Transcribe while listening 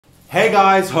Hey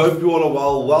guys, hope you all are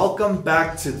well. Welcome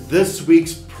back to this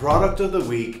week's product of the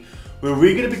week, where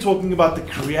we're going to be talking about the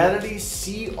Creality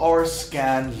CR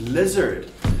Scan Lizard.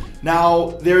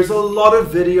 Now, there's a lot of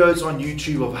videos on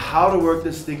YouTube of how to work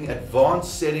this thing,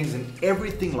 advanced settings and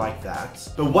everything like that.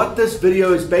 But what this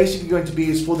video is basically going to be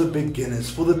is for the beginners,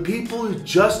 for the people who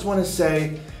just want to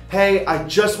say, hey, I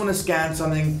just want to scan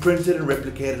something, print it and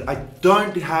replicate it. I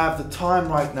don't have the time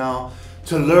right now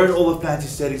to learn all the fancy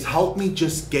settings. Help me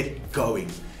just get going.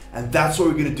 And that's what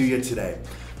we're gonna do here today.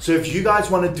 So if you guys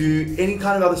wanna do any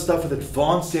kind of other stuff with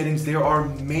advanced settings, there are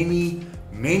many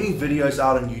videos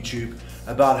out on YouTube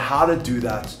about how to do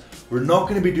that. We're not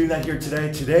gonna be doing that here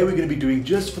today. Today we're gonna be doing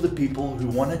just for the people who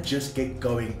wanna just get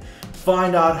going.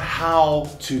 Find out how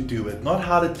to do it. Not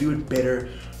how to do it better,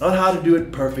 not how to do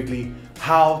it perfectly,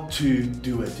 how to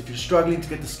do it. If you're struggling to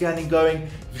get the scanning going,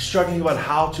 if you're struggling about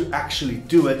how to actually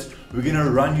do it, we're gonna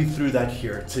run you through that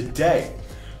here today.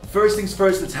 First things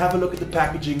first, let's have a look at the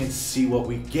packaging and see what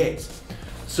we get.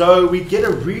 So we get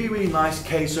a really nice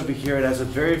case over here. It has a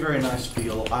very nice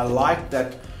feel. I like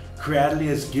that Creality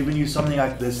has given you something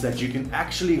like this that you can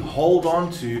actually hold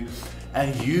on to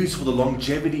and use for the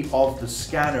longevity of the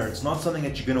scanner. It's not something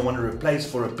that you're gonna want to replace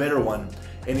for a better one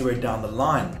anywhere down the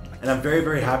line. And I'm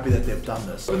very happy that they've done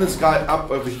this. Open this guy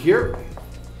up over here.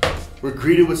 We're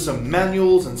greeted with some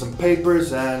manuals and some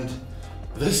papers, and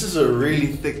this is a really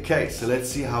thick case, so let's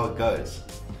see how it goes.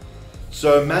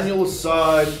 So manual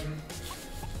side,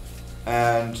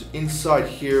 and inside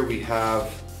here we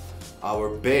have our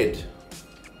bed.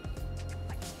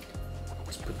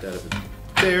 Let's put that over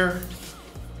there.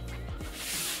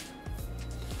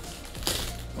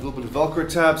 A little bit of Velcro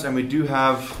tabs, and we do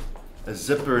have a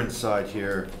zipper inside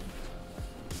here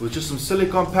with just some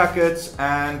silicone packets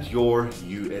and your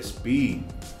USB.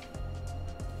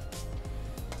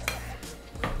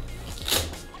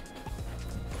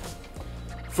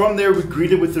 From there, we're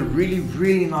greeted with a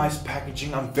really nice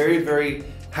packaging. I'm very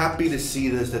happy to see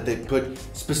this, that they put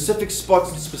specific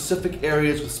spots in specific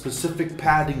areas with specific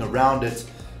padding around it.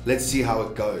 Let's see how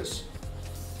it goes.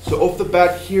 So off the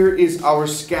bat, here is our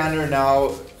scanner.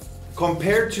 Now,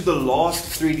 compared to the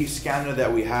last 3D scanner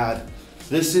that we had,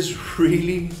 this is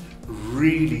really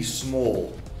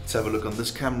small. Let's have a look on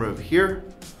this camera over here.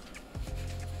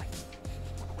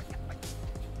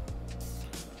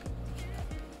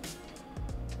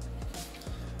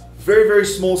 Very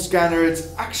small scanner.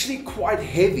 It's actually quite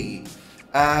heavy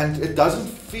and it doesn't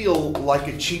feel like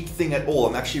a cheap thing at all.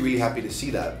 I'm actually really happy to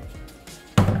see that.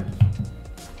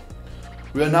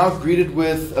 We are now greeted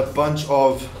with a bunch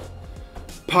of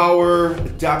power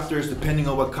adapters depending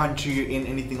on what country you're in,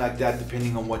 anything like that,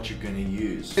 depending on what you're going to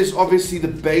use. This is obviously the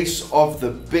base of the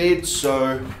bed,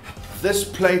 so this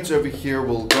plate over here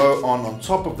will go on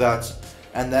top of that,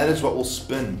 and that is what will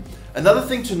spin. Another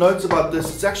thing to note about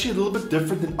this, it's actually a little bit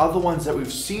different than other ones that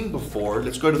we've seen before.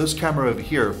 Let's go to this camera over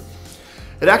here.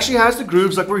 It actually has the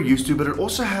grooves like we're used to, but it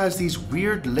also has these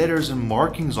weird letters and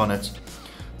markings on it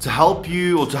to help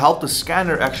you, or to help the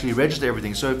scanner actually register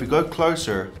everything. So if we go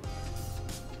closer,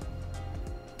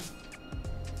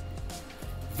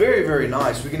 very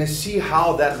nice. We're going to see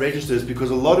how that registers,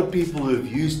 because a lot of people who have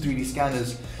used 3D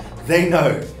scanners, they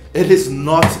know it is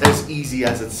not as easy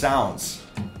as it sounds.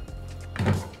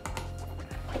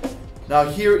 Now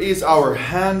here is our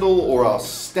handle or our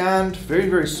stand,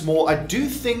 very small. I do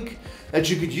think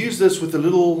that you could use this with a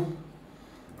little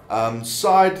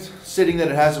side setting that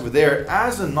it has over there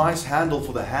as a nice handle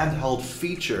for the handheld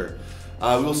feature.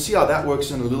 We'll see how that works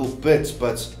in a little bit,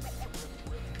 but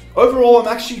overall, I'm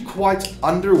actually quite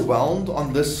underwhelmed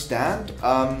on this stand.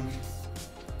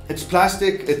 It's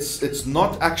plastic. It's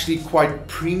not actually quite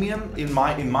premium in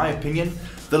my opinion.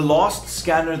 The last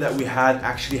scanner that we had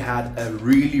actually had a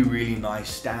really nice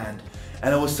stand,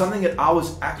 and it was something that I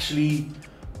was actually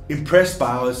impressed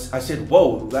by. I said,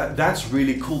 whoa, that's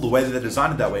really cool the way that they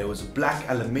designed it that way. It was a black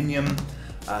aluminium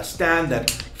stand that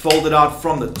folded out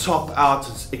from the top out,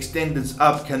 extends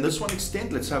up. Can this one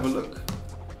extend? Let's have a look.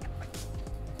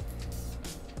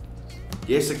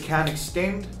 Yes, it can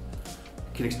extend.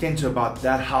 It can extend to about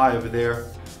that high over there.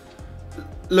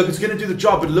 Look, it's going to do the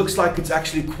job. It looks like it's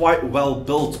actually quite well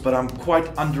built, but I'm quite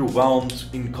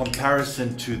underwhelmed in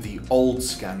comparison to the old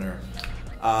scanner.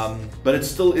 But it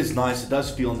still is nice. It does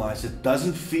feel nice. It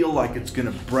doesn't feel like it's going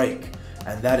to break,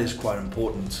 and that is quite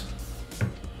important.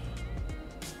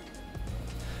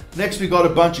 Next, we got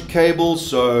a bunch of cables.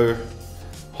 So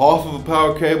half of a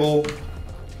power cable,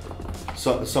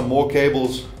 some more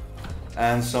cables,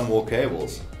 and some more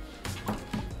cables.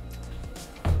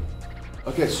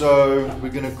 Okay, so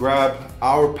we're gonna grab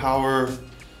our power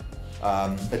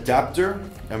adapter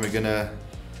and we're gonna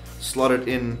slot it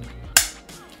in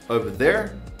over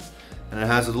there, and it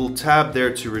has a little tab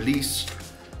there to release,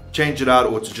 change it out,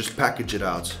 or to just package it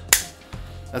out.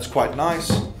 That's quite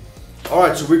nice. All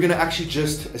right, so we're gonna actually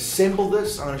just assemble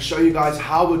this. I'm gonna show you guys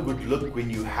how it would look when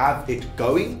you have it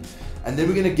going. And then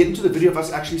we're gonna get into the video of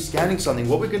us actually scanning something.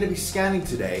 What we're gonna be scanning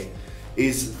today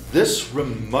is this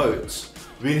remote.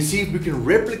 We're gonna see if we can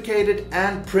replicate it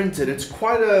and print it. It's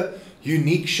quite a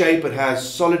unique shape. It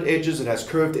has solid edges, it has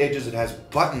curved edges, it has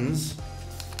buttons.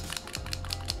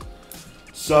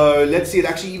 So let's see, it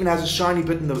actually even has a shiny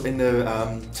bit in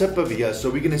the tip over here. So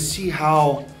we're gonna see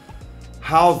how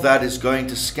that is going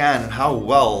to scan and how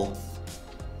well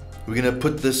we're gonna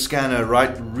put this scanner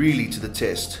really to the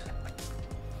test.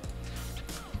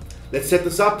 Let's set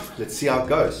this up, let's see how it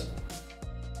goes.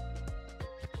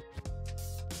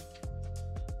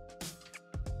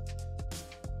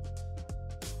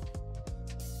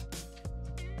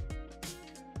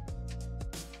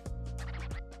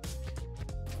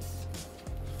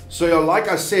 So yeah, like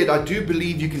I said, I do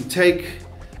believe you can take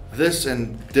this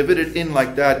and divot it in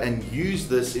like that and use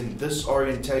this in this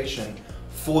orientation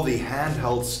for the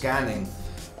handheld scanning.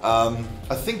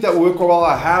 I think that will work well.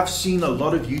 I have seen a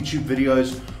lot of YouTube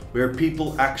videos where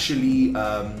people actually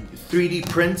 3D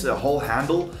print a whole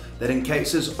handle that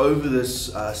encases over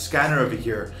this scanner over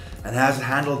here and has a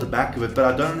handle at the back of it, but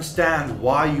I don't understand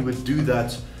why you would do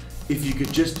that if you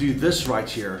could just do this right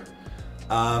here.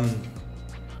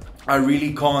 I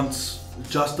really can't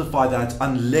justify that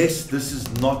unless this is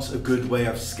not a good way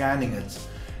of scanning it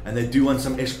and they do want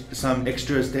some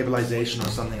extra stabilization or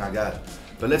something like that.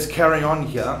 But let's carry on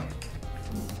here.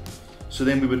 So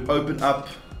then we would open up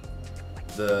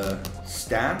the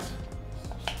stand,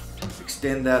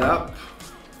 extend that up,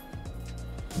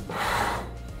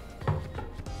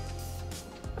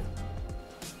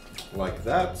 like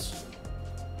that.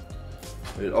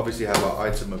 We obviously have our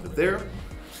item over there.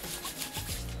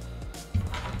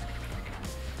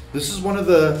 This is one of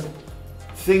the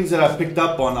things that I picked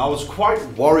up on. I was quite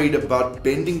worried about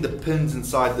bending the pins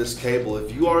inside this cable.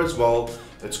 If you are as well,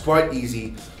 it's quite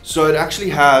easy. So it actually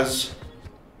has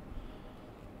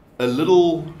a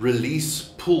little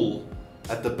release pull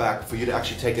at the back for you to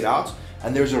actually take it out.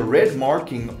 And there's a red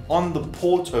marking on the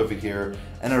port over here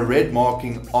and a red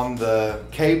marking on the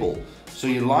cable. So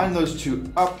you line those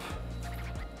two up,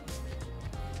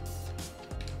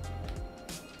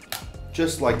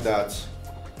 just like that.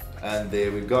 And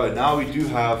there we go. Now we do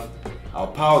have our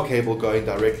power cable going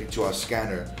directly to our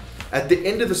scanner. At the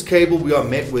end of this cable, we are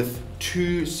met with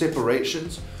two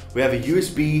separations. We have a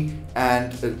USB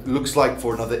and it looks like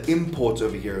for another import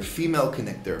over here, a female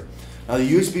connector. Now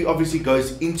the USB obviously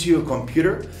goes into your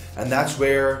computer and that's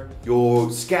where your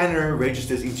scanner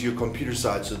registers into your computer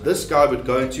side. So this guy would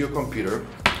go into your computer,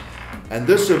 and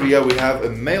this over here we have a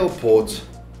male port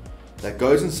that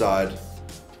goes inside,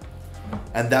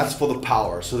 and that's for the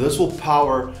power. So this will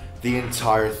power the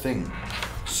entire thing.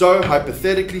 So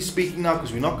hypothetically speaking now,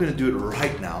 because we're not going to do it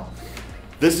right now,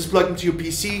 this is plugged into your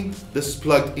PC, this is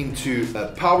plugged into a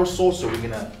power source, so we're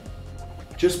going to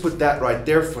just put that right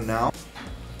there for now.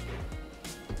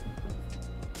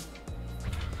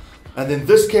 And then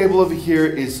this cable over here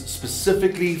is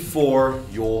specifically for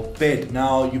your bed.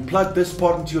 Now you plug this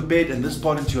part into your bed and this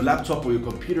part into your laptop or your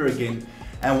computer again.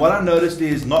 And what I noticed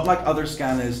is, not like other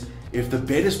scanners, if the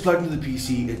bed is plugged into the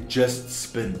PC, it just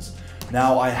spins.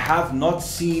 Now I have not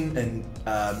seen it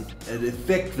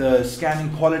affect the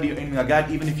scanning quality or anything like that.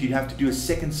 Even if you have to do a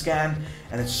second scan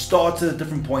and it starts at a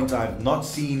different point, I have not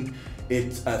seen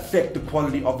it affect the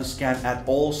quality of the scan at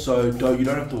all. So you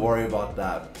don't have to worry about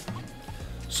that.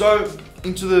 So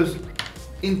into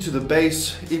the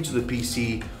base, into the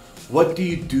PC, what do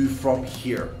you do from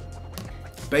here?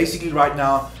 Basically right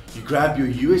now, you grab your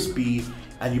USB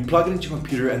and you plug it into your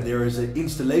computer, and there is an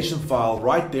installation file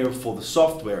right there for the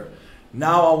software.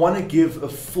 Now I want to give a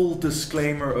full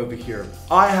disclaimer over here.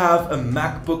 I have a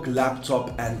MacBook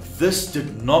laptop and this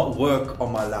did not work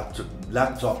on my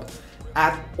laptop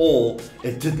at all.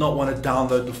 It did not want to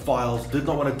download the files, did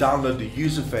not want to download the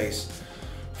user face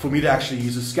for me to actually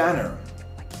use a scanner.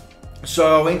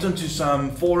 So I went onto some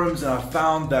forums and I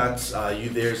found that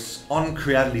there's on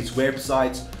Creality's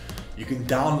website, you can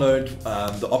download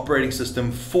the operating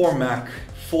system for Mac,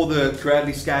 for the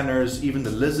Creality scanners, even the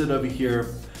Lizard over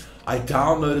here. I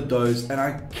downloaded those and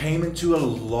I came into a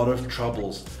lot of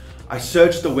troubles. I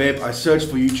searched the web, I searched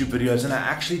for YouTube videos, and I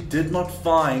actually did not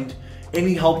find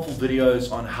any helpful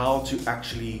videos on how to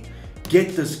actually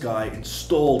get this guy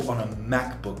installed on a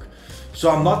MacBook. So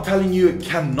I'm not telling you it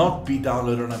cannot be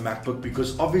downloaded on a MacBook,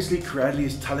 because obviously Creality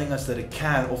is telling us that it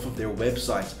can off of their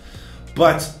website.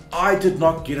 But I did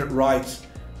not get it right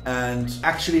and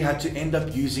actually had to end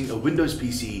up using a Windows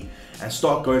PC and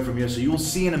start going from here. So you'll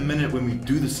see in a minute when we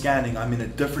do the scanning, I'm in a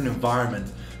different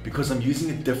environment because I'm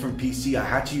using a different PC. I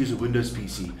had to use a Windows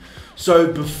PC.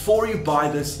 So before you buy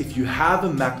this, if you have a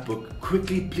MacBook,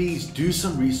 quickly please do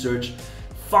some research,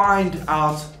 find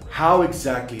out how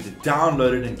exactly to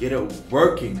download it and get it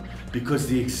working, because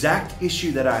the exact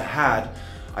issue that I had,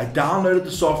 I downloaded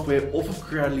the software off of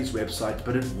Creality's website,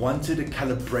 but it wanted a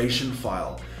calibration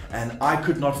file, and I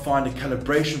could not find a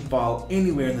calibration file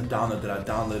anywhere in the download that I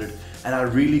downloaded, and I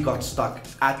really got stuck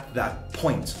at that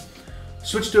point.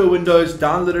 Switched to a Windows,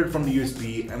 downloaded it from the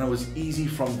USB, and it was easy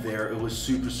from there. It was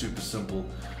super simple.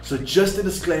 So just a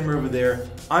disclaimer over there,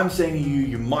 I'm saying to you,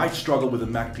 you might struggle with a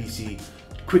Mac PC.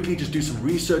 Quickly just do some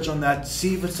research on that,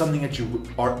 see if it's something that you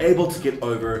are able to get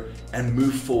over and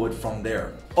move forward from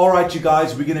there. Alright you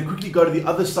guys, we're gonna quickly go to the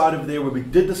other side over there where we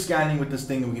did the scanning with this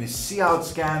thing, and we're gonna see how it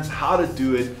scans, how to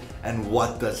do it, and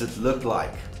what does it look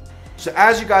like. So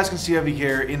as you guys can see over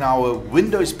here in our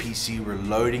Windows PC, we're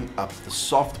loading up the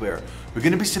software. We're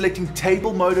going to be selecting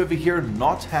table mode over here,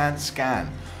 not hand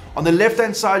scan. On the left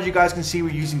hand side, you guys can see we're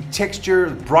using texture.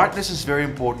 Brightness is very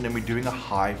important, and we're doing a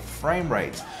high frame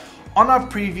rate. On our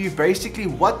preview, basically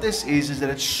what this is that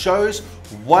it shows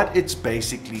what it's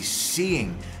basically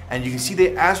seeing. And you can see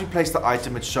there as we place the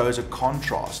item, it shows a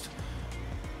contrast.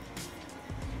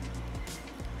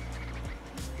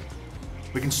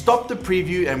 We can stop the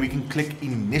preview and we can click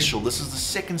initial. This is the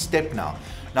second step now.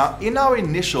 Now in our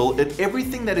initial,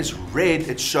 everything that is red,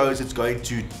 it shows it's going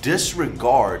to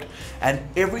disregard, and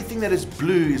everything that is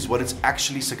blue is what it's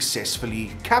actually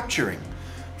successfully capturing.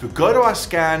 If we go to our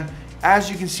scan,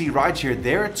 as you can see right here,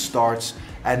 there it starts,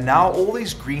 and now all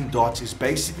these green dots is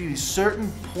basically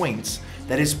certain points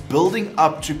that is building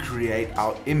up to create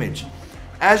our image.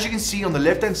 As you can see on the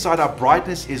left hand side, our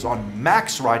brightness is on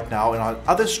max right now, and on the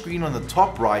other screen on the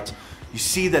top right, you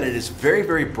see that it is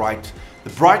very bright. The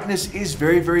brightness is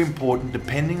very important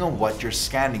depending on what you're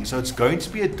scanning, so it's going to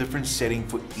be a different setting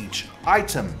for each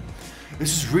item.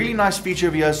 This is really nice feature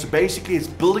over here. So basically it's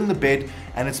building the bed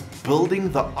and it's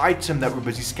building the item that we're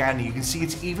busy scanning. You can see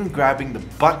it's even grabbing the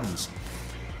buttons.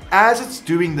 As it's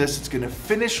doing this, it's going to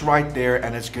finish right there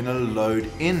and it's going to load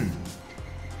in.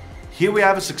 Here we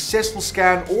have a successful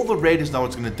scan. All the red is now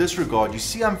it's going to disregard. You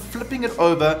see I'm flipping it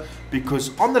over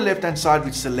because on the left hand side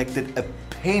we selected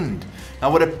append.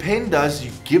 Now what append does is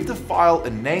you give the file a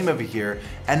name over here,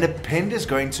 and append is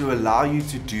going to allow you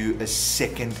to do a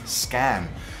second scan.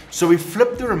 So we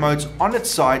flip the remote on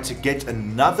its side to get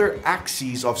another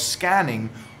axis of scanning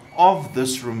of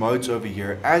this remote over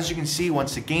here. As you can see,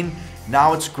 once again,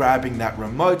 now it's grabbing that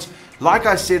remote. Like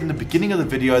I said in the beginning of the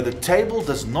video, the table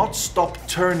does not stop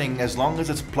turning as long as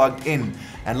it's plugged in.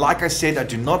 And like I said, I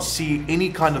do not see any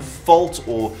kind of fault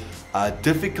or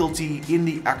difficulty in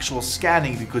the actual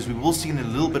scanning, because we will see in a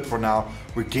little bit. For now,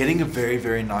 we're getting a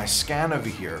very nice scan over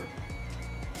here.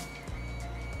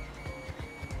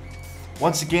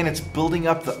 Once again, it's building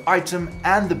up the item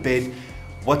and the bed.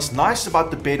 What's nice about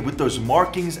the bed with those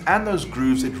markings and those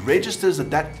grooves, it registers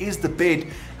that that is the bed,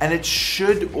 and it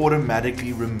should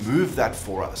automatically remove that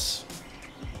for us.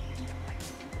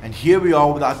 And here we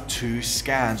are with our two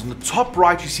scans. On the top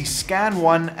right, you see scan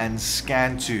 1 and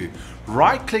scan 2.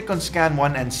 Right click on scan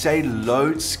 1 and say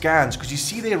load scans, because you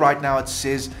see there right now it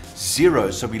says 0.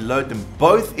 So we load them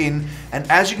both in, and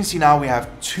as you can see now we have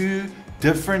two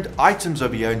different items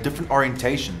over here in different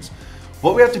orientations.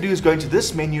 What we have to do is go into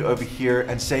this menu over here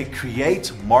and say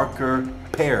create marker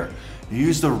pair. You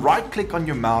use the right click on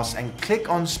your mouse and click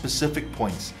on specific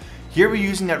points. Here we're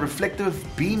using that reflective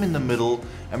beam in the middle,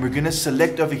 and we're going to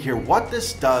select over here. What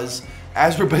this does,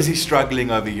 as we're busy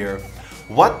struggling over here,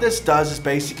 what this does is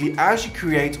basically as you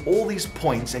create all these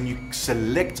points and you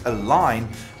select a line,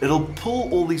 it'll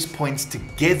pull all these points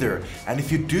together, and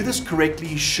if you do this correctly,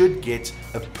 you should get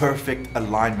a perfect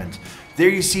alignment. There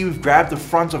you see we've grabbed the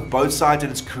front of both sides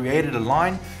and it's created a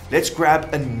line. Let's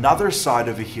grab another side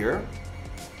over here.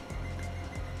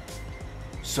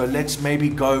 So let's maybe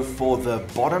go for the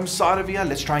bottom side over here.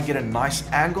 Let's try and get a nice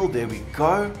angle. There we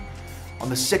go. On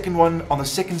the second one, on the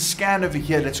second scan over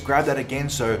here, let's grab that again.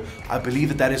 So I believe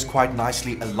that that is quite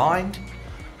nicely aligned.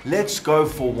 Let's go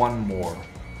for one more.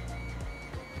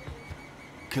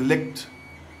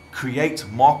 Create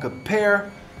marker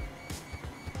pair.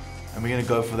 And we're going to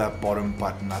go for that bottom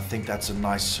button. I think that's a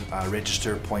nice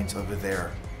register point over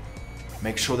there.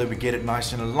 Make sure that we get it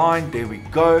nice and aligned. There we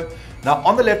go. Now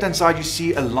on the left hand side, you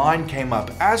see a line came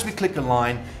up. As we click a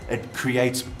line, it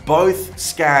creates both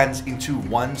scans into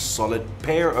one solid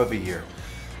pair over here.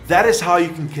 That is how you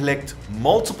can collect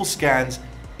multiple scans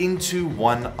into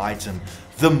one item.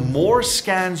 the more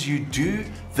scans you do,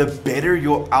 the better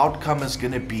your outcome is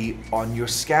going to be on your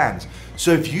scans.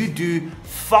 So if you do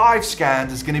 5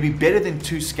 scans, it's going to be better than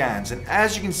 2 scans. And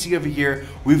as you can see over here,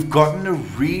 we've gotten a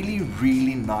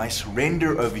really nice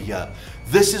render over here.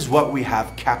 This is what we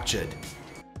have captured.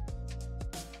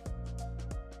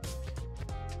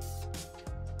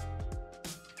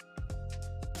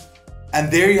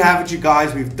 And there you have it, you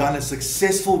guys. We've done a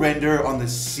successful render on the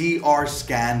CR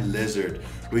Scan Lizard,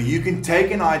 where you can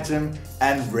take an item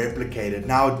and replicate it.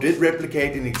 Now, it did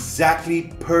replicate in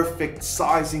exactly perfect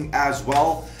sizing as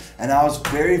well, and I was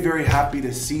very happy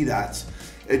to see that.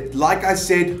 Like I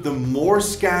said, the more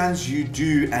scans you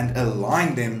do and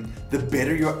align them, the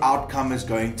better your outcome is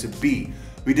going to be.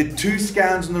 We did 2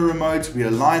 scans on the remote, we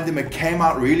aligned them, it came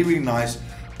out really nice,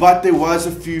 but there was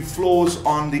a few flaws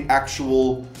on the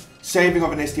actual saving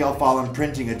of an STL file and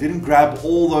printing. It didn't grab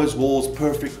all those walls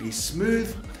perfectly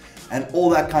smooth and all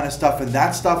that kind of stuff, and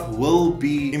that stuff will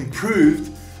be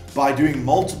improved by doing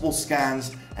multiple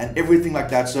scans and everything like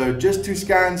that. So just 2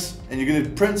 scans and you're going to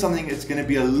print something, it's going to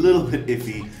be a little bit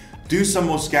iffy. Do some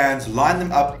more scans, line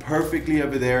them up perfectly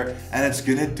over there, and it's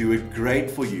going to do it great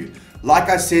for you. Like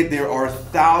I said, there are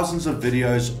thousands of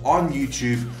videos on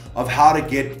YouTube of how to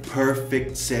get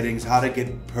perfect settings, how to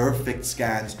get perfect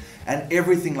scans, and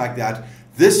everything like that.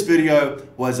 This video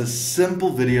was a simple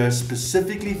video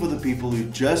specifically for the people who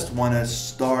just want to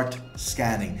start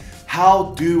scanning.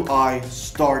 How do I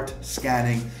start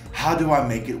scanning? How do I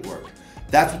make it work?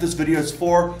 That's what this video is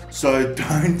for. So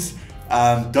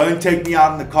don't take me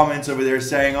out in the comments over there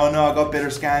saying, oh no, I got better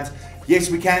scans. Yes,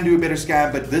 we can do a better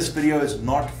scan, but this video is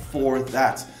not for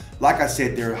that. Like I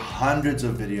said, there are hundreds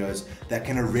of videos that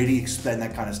can already explain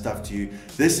that kind of stuff to you.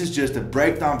 This is just a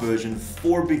breakdown version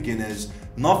for beginners,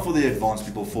 not for the advanced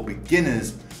people, for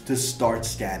beginners to start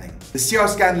scanning. The CR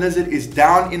Scan Lizard is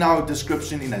down in our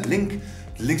description in a link.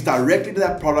 It links directly to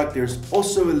that product. There's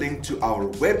also a link to our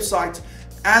website,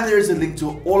 and there's a link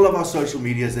to all of our social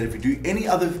medias, that if we do any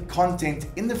other content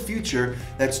in the future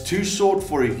that's too short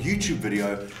for a YouTube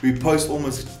video, we post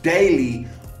almost daily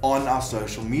on our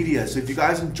social media. So if you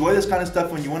guys enjoy this kind of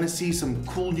stuff and you want to see some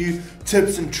cool new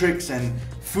tips and tricks and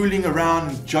fooling around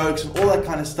and jokes and all that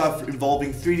kind of stuff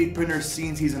involving 3D printers,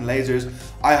 CNCs and lasers,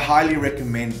 I highly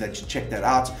recommend that you check that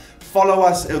out. Follow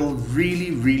us, it'll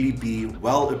really be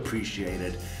well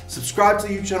appreciated. Subscribe to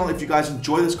the YouTube channel if you guys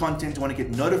enjoy this content and want to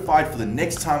get notified for the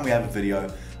next time we have a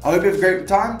video. I hope you have a great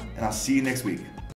time, and I'll see you next week.